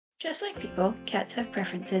Just like people, cats have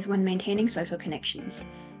preferences when maintaining social connections.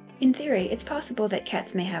 In theory, it's possible that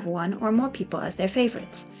cats may have one or more people as their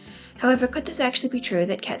favorites. However, could this actually be true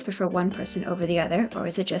that cats prefer one person over the other, or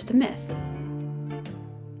is it just a myth?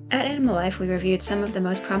 At Animal Life, we reviewed some of the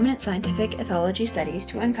most prominent scientific ethology studies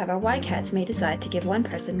to uncover why cats may decide to give one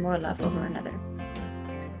person more love over another.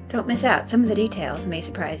 Don't miss out, some of the details may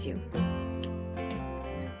surprise you.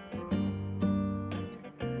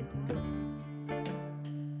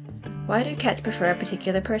 Why do cats prefer a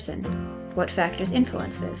particular person? What factors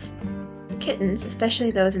influence this? Kittens,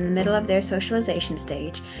 especially those in the middle of their socialization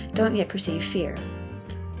stage, don't yet perceive fear.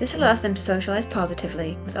 This allows them to socialize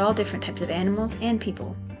positively with all different types of animals and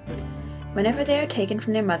people. Whenever they are taken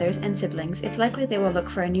from their mothers and siblings, it's likely they will look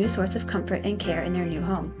for a new source of comfort and care in their new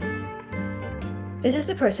home. This is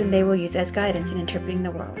the person they will use as guidance in interpreting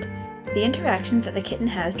the world. The interactions that the kitten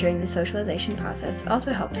has during the socialization process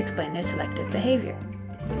also helps explain their selective behavior.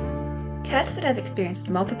 Cats that have experienced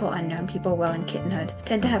multiple unknown people while in kittenhood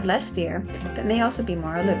tend to have less fear, but may also be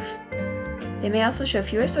more aloof. They may also show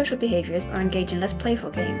fewer social behaviors or engage in less playful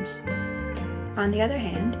games. On the other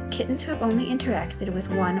hand, kittens who have only interacted with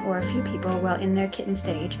one or a few people while in their kitten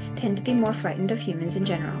stage tend to be more frightened of humans in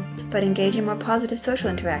general, but engage in more positive social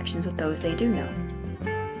interactions with those they do know.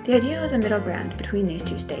 The ideal is a middle ground between these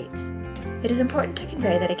two states. It is important to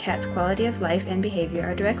convey that a cat's quality of life and behavior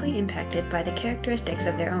are directly impacted by the characteristics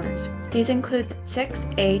of their owners. These include sex,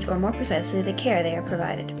 age, or more precisely, the care they are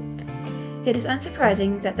provided. It is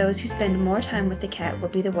unsurprising that those who spend more time with the cat will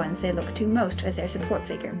be the ones they look to most as their support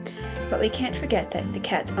figure, but we can't forget that the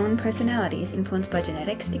cat's own personality is influenced by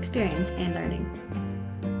genetics, experience, and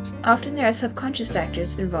learning. Often there are subconscious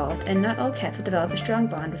factors involved, and not all cats will develop a strong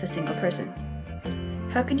bond with a single person.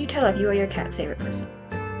 How can you tell if you are your cat's favorite person?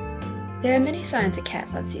 There are many signs a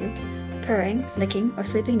cat loves you. Purring, licking, or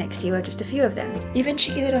sleeping next to you are just a few of them. Even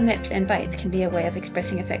cheeky little nips and bites can be a way of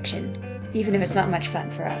expressing affection, even if it's not much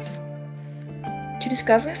fun for us. To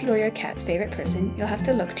discover if you're your cat's favorite person, you'll have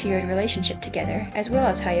to look to your relationship together, as well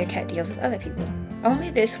as how your cat deals with other people.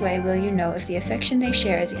 Only this way will you know if the affection they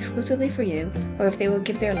share is exclusively for you, or if they will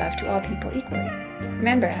give their love to all people equally.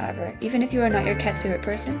 Remember, however, even if you are not your cat's favorite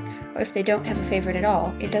person, or if they don't have a favorite at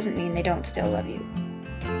all, it doesn't mean they don't still love you.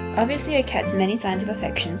 Obviously, a cat's many signs of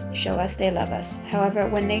affections show us they love us. However,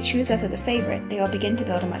 when they choose us as a favorite, they will begin to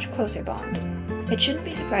build a much closer bond. It shouldn't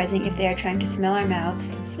be surprising if they are trying to smell our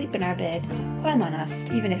mouths, sleep in our bed, climb on us,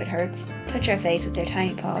 even if it hurts, touch our face with their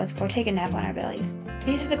tiny paws, or take a nap on our bellies.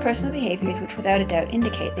 These are the personal behaviors which without a doubt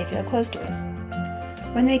indicate they feel close to us.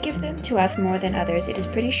 When they give them to us more than others, it is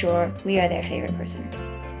pretty sure we are their favorite person.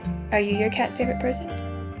 Are you your cat's favorite person?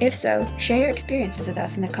 If so, share your experiences with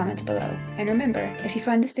us in the comments below. And remember, if you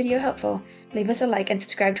find this video helpful, leave us a like and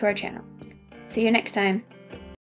subscribe to our channel. See you next time!